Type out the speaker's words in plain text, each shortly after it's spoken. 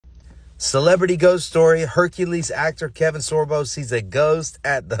Celebrity ghost story. Hercules actor Kevin Sorbo sees a ghost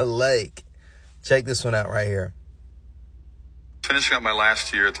at the lake. Check this one out right here. Finishing up my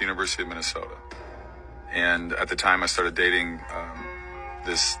last year at the University of Minnesota. And at the time I started dating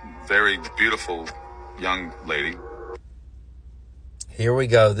this very beautiful young lady. Here we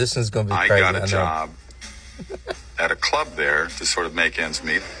go. This one's going to be crazy. I got a job at a club there to sort of make ends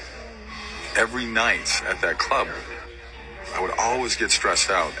meet. Every night at that club, I would always get stressed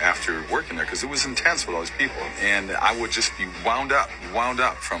out after working there because it was intense with all these people. And I would just be wound up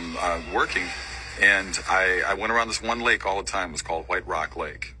from working. And I went around this one lake all the time. It was called White Rock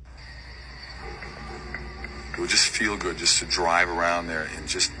Lake. It would just feel good just to drive around there and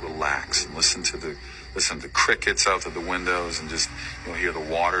just relax and listen to the crickets out of the windows and just hear the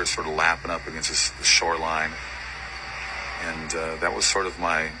water sort of lapping up against the shoreline. And that was sort of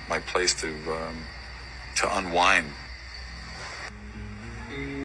my place to unwind.